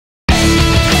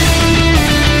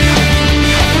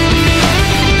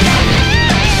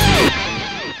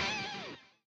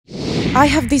I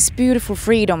have this beautiful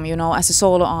freedom, you know, as a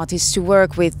solo artist to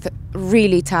work with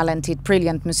really talented,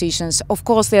 brilliant musicians. Of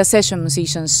course, they are session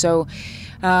musicians, so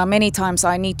many times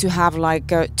I need to have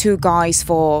like two guys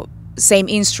for same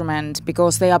instrument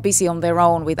because they are busy on their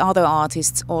own with other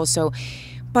artists also.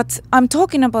 But I'm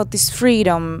talking about this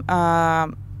freedom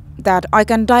that I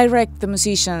can direct the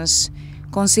musicians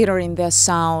considering their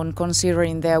sound,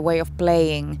 considering their way of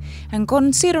playing, and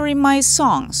considering my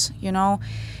songs, you know.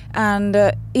 And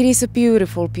it is a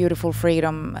beautiful, beautiful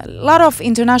freedom. A lot of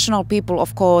international people,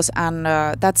 of course, and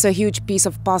that's a huge piece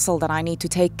of puzzle that I need to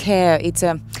take care. It's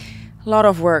a lot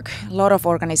of work, a lot of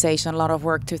organization, a lot of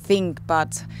work to think,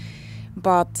 but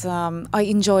I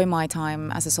enjoy my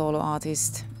time as a solo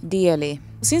artist dearly.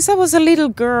 Since I was a little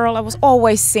girl, I was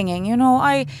always singing, you know.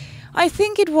 I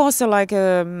think it was like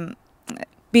a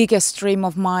biggest dream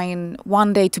of mine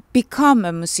one day to become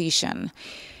a musician.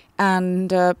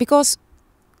 And because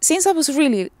since I was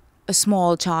really a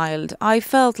small child, I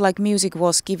felt like music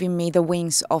was giving me the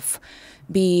wings of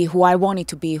be who I wanted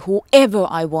to be, whoever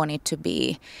I wanted to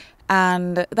be.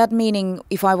 And that meaning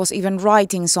if I was even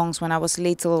writing songs when I was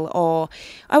little, or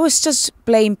I was just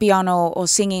playing piano or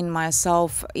singing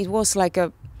myself, it was like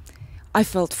I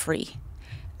felt free.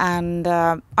 And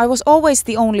I was always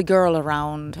the only girl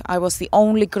around. I was the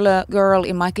only girl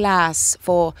in my class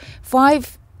for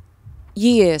 5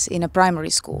 years in a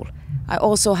primary school. I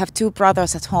also have 2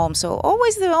 brothers at home, so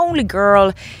always the only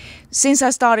girl. Since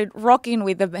I started rocking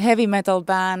with the heavy metal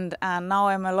band and now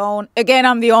I'm alone, again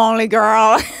I'm the only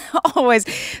girl, always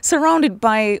surrounded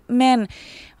by men.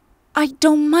 I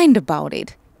don't mind about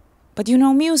it. But you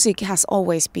know, music has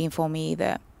always been for me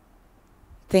the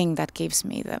thing that gives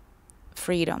me the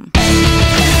freedom.